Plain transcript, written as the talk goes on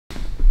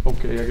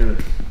Okay, I gotta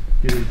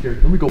get in here.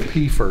 Let me go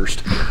pee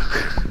first.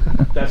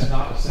 That's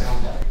not a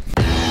sound bite.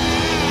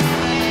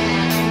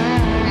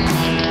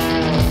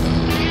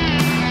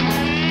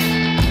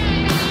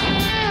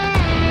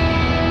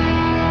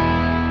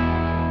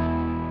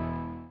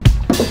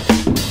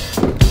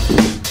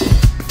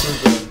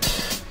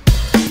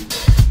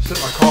 Set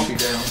my coffee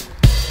down.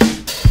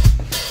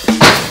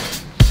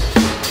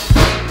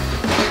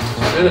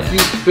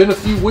 Been a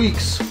few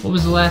weeks. What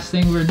was the last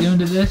thing we were doing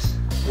to this?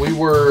 We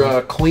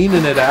were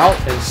cleaning it out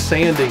and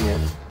sanding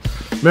it.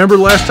 Remember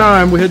last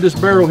time we had this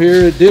barrel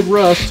here, it did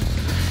rust.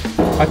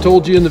 I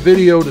told you in the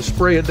video to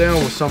spray it down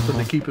with something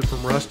to keep it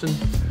from rusting.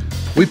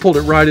 We pulled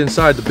it right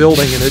inside the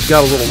building and it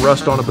got a little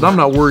rust on it, but I'm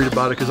not worried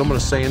about it because I'm gonna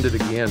sand it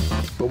again.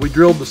 But we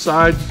drilled the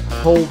side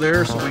hole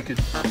there so we could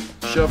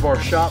shove our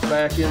shop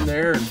back in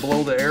there and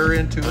blow the air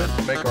into it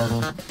to make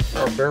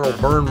our barrel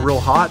burn real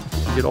hot,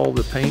 get all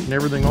the paint and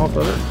everything off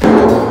of it.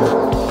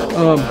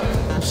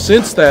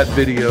 Since that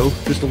video,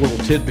 just a little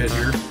tidbit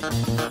here,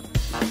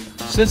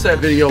 since that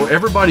video,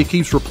 everybody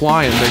keeps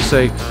replying. They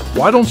say,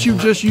 why don't you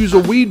just use a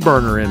weed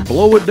burner and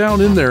blow it down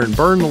in there and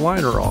burn the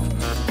liner off?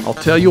 I'll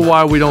tell you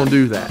why we don't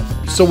do that.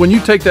 So when you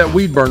take that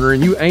weed burner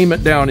and you aim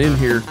it down in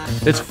here,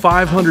 it's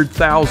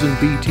 500,000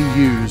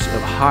 BTUs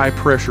of high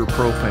pressure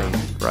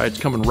propane, right?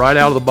 It's coming right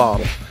out of the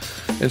bottle.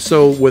 And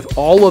so with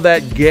all of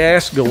that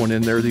gas going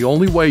in there, the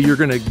only way you're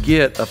gonna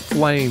get a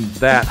flame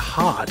that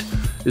hot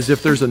is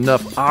if there's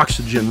enough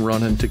oxygen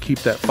running to keep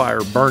that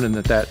fire burning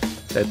at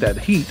that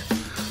heat.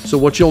 So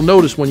what you'll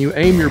notice when you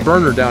aim your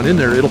burner down in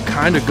there, it'll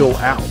kind of go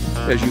out.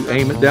 As you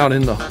aim it down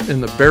in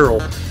the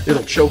barrel,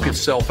 it'll choke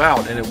itself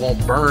out and it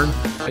won't burn,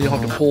 and you'll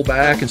have to pull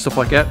back and stuff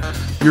like that.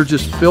 You're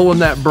just filling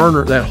that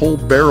burner, that whole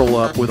barrel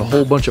up with a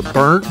whole bunch of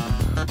burnt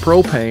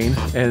propane,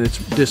 and it's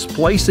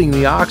displacing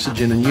the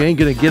oxygen, and you ain't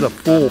gonna get a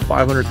full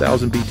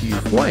 500,000 BTU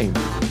flame.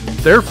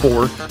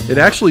 Therefore, it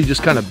actually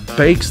just kind of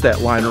bakes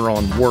that liner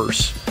on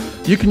worse.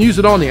 You can use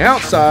it on the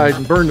outside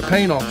and burn the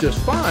paint off just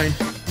fine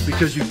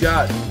because you've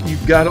got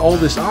all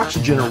this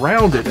oxygen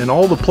around it and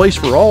all the place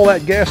for all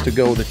that gas to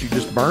go that you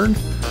just burned,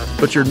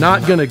 but you're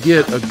not gonna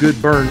get a good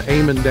burn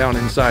aiming down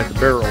inside the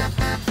barrel.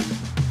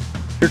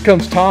 Here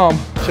comes Tom,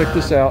 check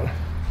this out.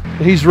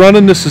 He's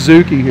running the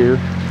Suzuki here,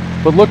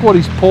 but look what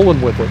he's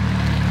pulling with it.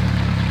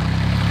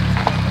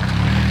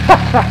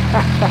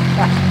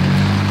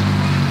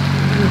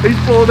 He's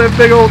pulling that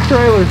big old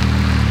trailer.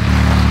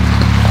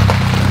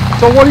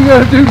 So what are you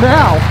gonna do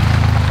now?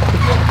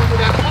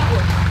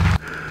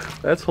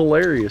 That's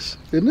hilarious,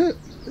 isn't it?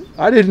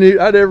 I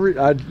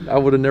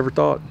would have never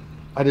thought.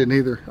 I didn't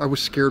either. I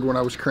was scared when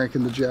I was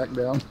cranking the jack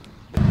down.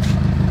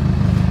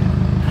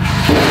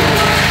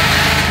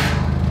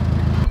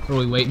 Are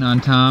we waiting on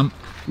Tom?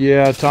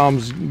 Yeah,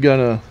 Tom's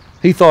gonna.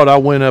 He thought I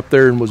went up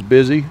there and was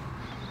busy,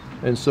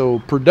 and so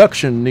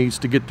production needs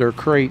to get their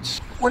crates.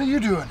 What are you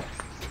doing?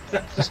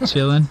 Just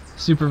chilling,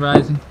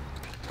 supervising.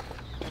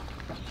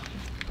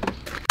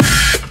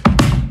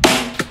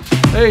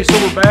 Hey, so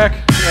we're back.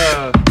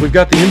 We've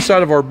got the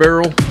inside of our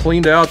barrel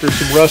cleaned out. There's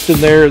some rust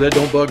in there. That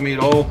don't bug me at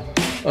all.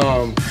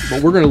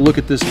 But we're going to look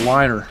at this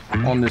liner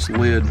on this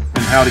lid and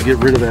how to get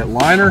rid of that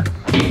liner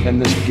and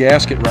this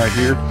gasket right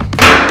here.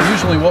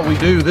 Usually what we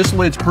do, this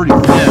lid's pretty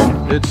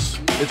thin. It's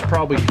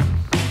probably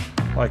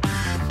like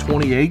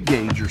 28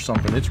 gauge or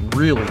something. It's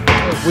really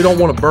thin. We don't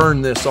want to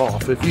burn this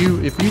off. If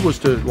you was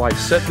to like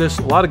set this,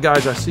 a lot of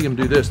guys I see them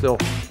do this. They'll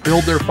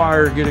build their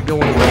fire, get it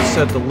going, and they'll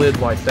set the lid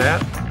like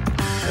that.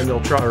 And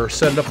they'll try or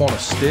set it up on a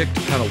stick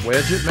to kind of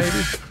wedge it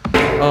maybe.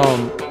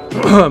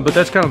 But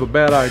that's kind of a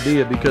bad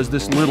idea because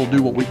this lid will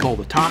do what we call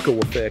the taco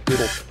effect.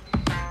 It'll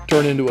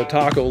turn into a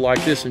taco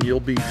like this, and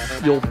you'll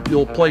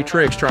play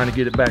tricks trying to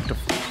get it back to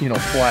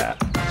flat.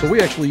 So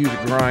we actually use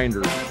a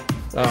grinder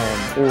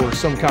or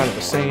some kind of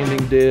a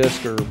sanding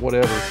disc or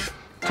whatever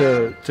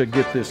to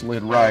get this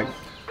lid right.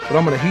 But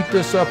I'm going to heat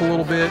this up a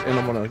little bit, and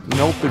I'm going to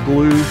melt the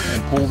glue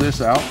and pull this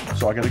out.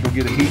 So I got to go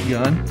get a heat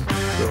gun.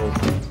 So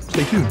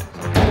stay tuned.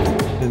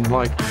 And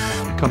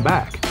come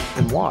back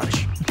and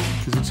watch,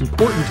 because it's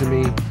important to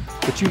me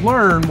that you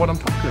learn what I'm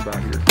talking about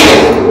here.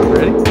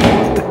 Ready?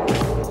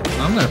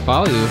 I'm gonna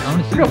follow you.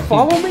 You're gonna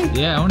follow me?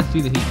 Yeah, I want to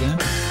see the heat gun.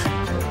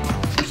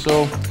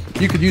 So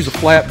you could use a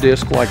flap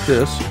disc like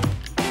this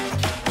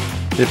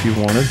if you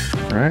wanted,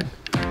 right?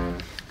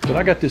 But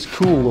I got this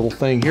cool little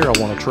thing here I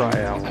want to try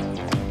out.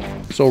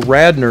 So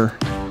Radner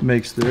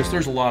makes this.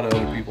 There's a lot of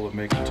other people that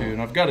make it too,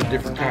 and I've got a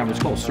different kind. It's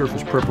called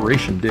surface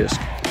preparation disc.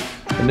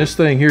 And this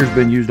thing here has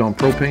been used on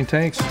propane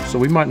tanks, so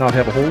we might not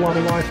have a whole lot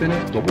of life in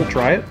it, but we'll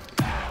try it.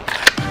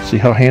 See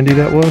how handy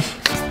that was?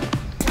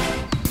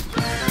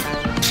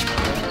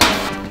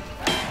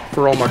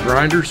 For all my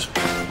grinders,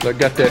 I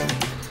got that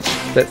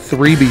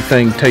 3B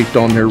thing taped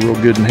on there real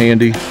good and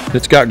handy.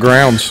 It's got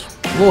grounds.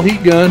 A little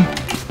heat gun.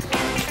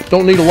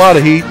 Don't need a lot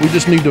of heat, we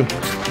just need to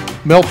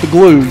melt the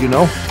glue, you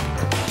know.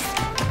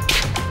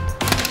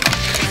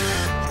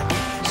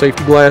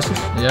 Safety glasses.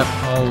 Yep,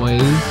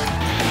 always.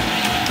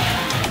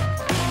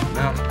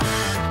 Now,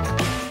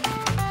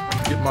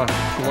 get my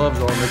gloves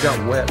on, they got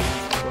wet.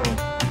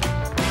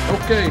 So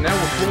Okay, now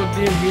we're plugged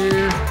in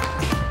here.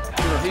 Get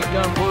our heat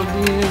gun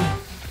plugged in.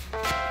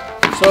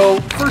 So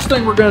first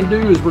thing we're gonna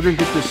do is we're gonna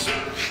get this.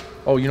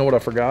 Oh, you know what I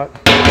forgot?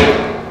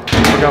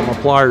 I forgot my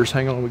pliers.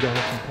 Hang on, we gotta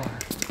have some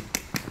pliers.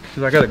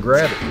 Cause I gotta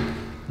grab it.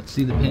 Let's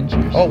see the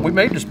pinchers. Oh, we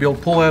may just be able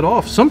to pull that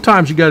off.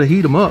 Sometimes you gotta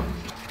heat them up.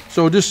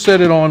 So just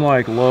set it on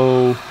like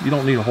low. You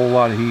don't need a whole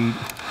lot of heat.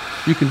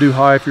 You can do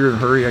high if you're in a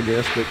hurry, I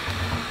guess. But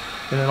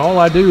and then all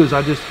I do is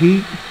I just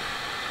heat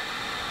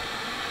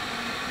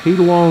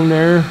along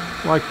there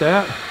like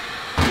that.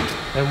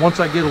 And once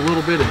I get a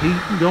little bit of heat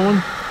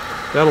going,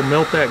 that'll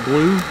melt that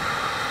glue.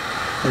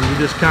 And you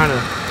just kind of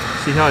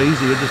see how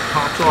easy it just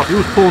pops off. It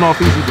was pulling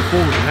off easy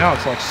before, but now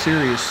it's like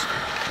serious.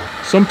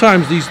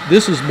 Sometimes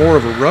this is more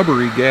of a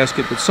rubbery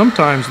gasket, but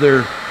sometimes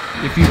they're,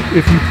 if you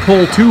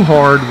pull too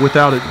hard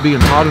without it being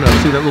hot enough,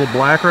 see that little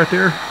black right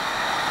there?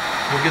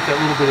 We'll get that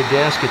little bit of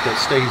gasket that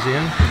stays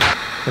in.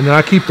 And then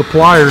I keep the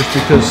pliers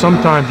because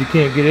sometimes you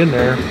can't get in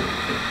there,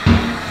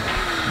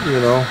 you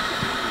know,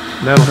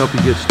 and that'll help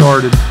you get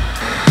started.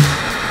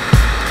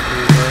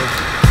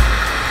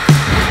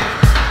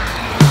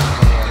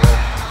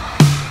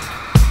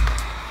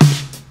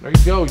 There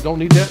you go, you don't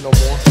need that no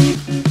more.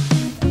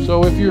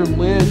 So if your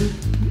lid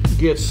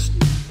gets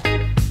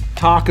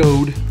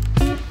tacoed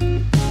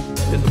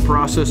in the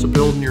process of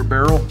building your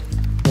barrel,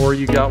 or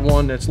you got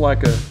one that's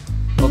like a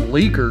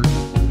leaker,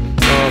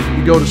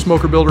 you go to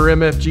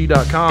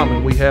SmokerBuilderMFG.com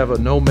and we have a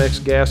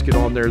Nomex gasket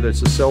on there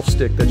that's a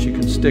self-stick that you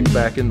can stick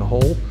back in the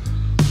hole.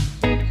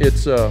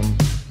 It's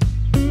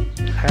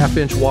 1/2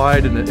 inch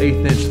wide and an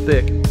 1/8 inch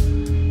thick.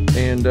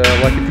 And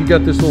like if you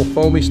got this little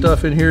foamy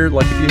stuff in here,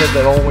 like if you had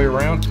that all the way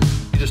around,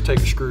 you just take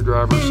a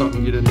screwdriver or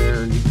something, get in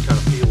there, and you can kind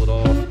of peel it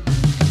off.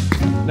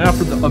 Now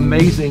for the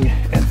amazing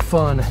and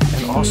fun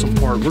and awesome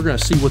part, we're gonna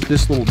see what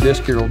this little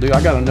disc here will do.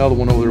 I got another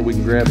one over there we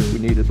can grab if we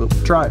need it, but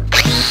we'll try it.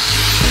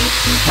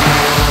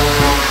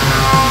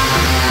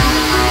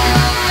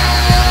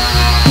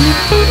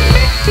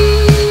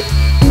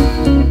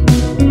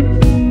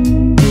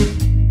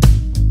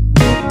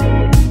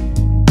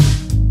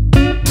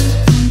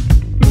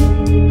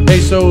 Hey,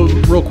 so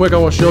real quick, I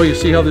want to show you,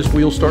 see how this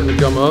wheel's starting to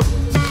come up?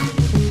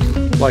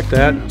 Like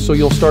that. So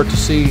you'll start to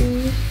see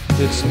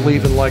it's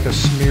leaving like a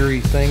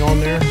smeary thing on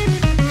there.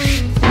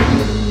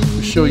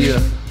 I'll show you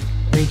an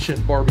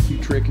ancient barbecue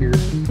trick here.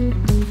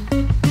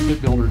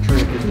 Pit builder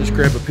trick is just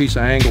grab a piece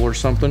of angle or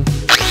something. Do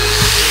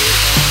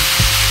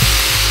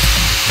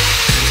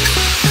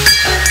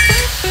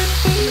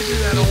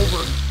that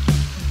over.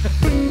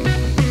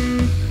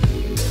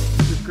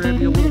 Just grab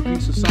you a little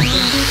piece of something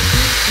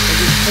and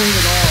just clean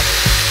it off.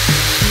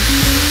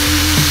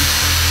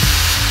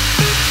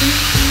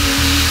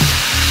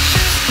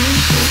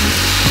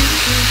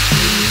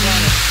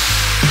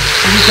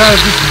 You kind of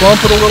just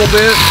bump it a little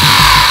bit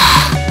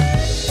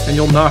and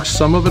you'll knock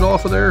some of it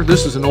off of there.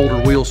 This is an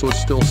older wheel, so it's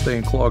still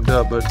staying clogged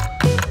up, but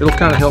it'll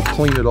kind of help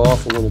clean it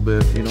off a little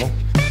bit, you know.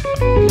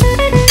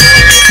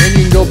 Then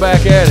you can go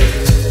back at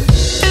it.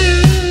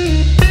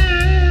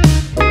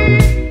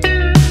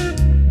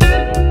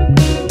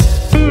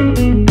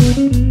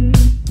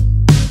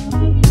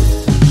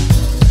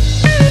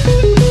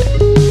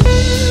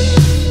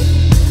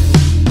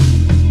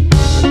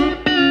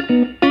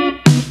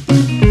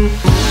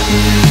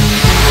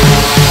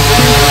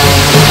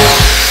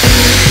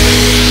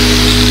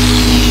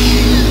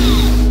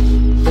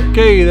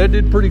 Okay, that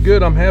did pretty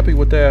good. I'm happy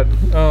with that.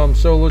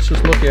 So let's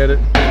just look at it.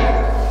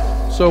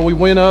 So we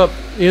went up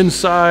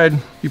inside.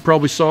 You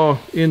probably saw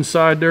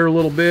inside there a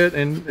little bit,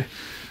 and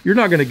you're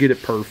not going to get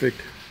it perfect.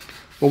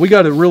 But we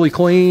got it really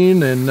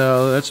clean, and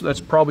that's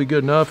probably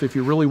good enough. If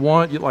you really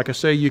want, like I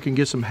say, you can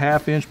get some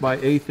 1/2 inch by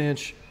 1/8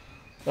 inch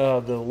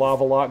the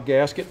lava lock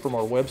gasket from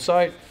our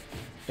website,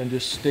 and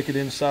just stick it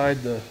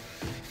inside the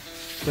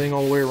thing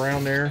all the way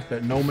around there,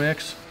 that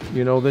Nomex.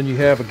 You know, then you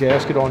have a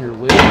gasket on your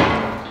lid.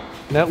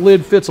 And that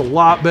lid fits a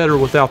lot better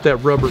without that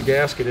rubber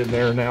gasket in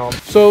there now.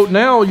 So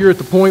now you're at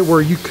the point where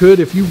you could,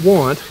 if you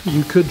want,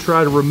 you could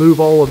try to remove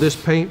all of this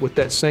paint with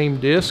that same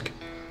disc.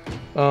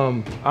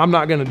 I'm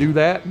not gonna do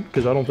that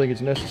because I don't think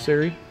it's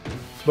necessary.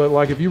 But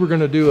like if you were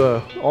gonna do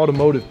a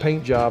automotive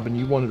paint job and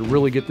you wanted to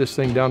really get this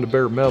thing down to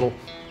bare metal,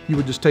 you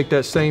would just take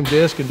that same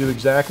disc and do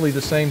exactly the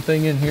same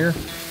thing in here.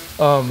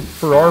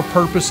 For our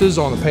purposes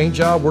on a paint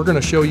job, we're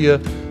gonna show you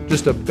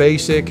just a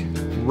basic,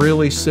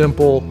 really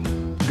simple,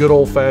 good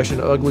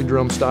old-fashioned ugly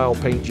drum style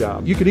paint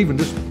job. You could even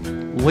just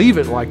leave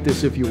it like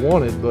this if you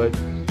wanted, but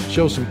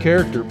show some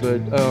character.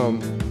 But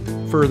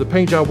for the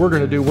paint job we're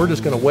going to do, we're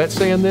just going to wet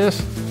sand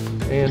this,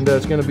 and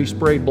it's going to be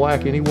sprayed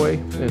black anyway,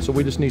 and so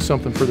we just need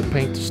something for the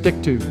paint to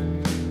stick to.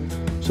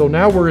 So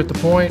now we're at the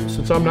point,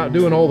 since I'm not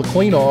doing all the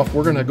clean off,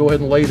 we're going to go ahead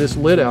and lay this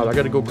lid out. I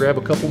got to go grab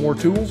a couple more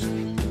tools.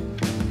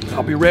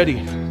 I'll be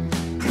ready.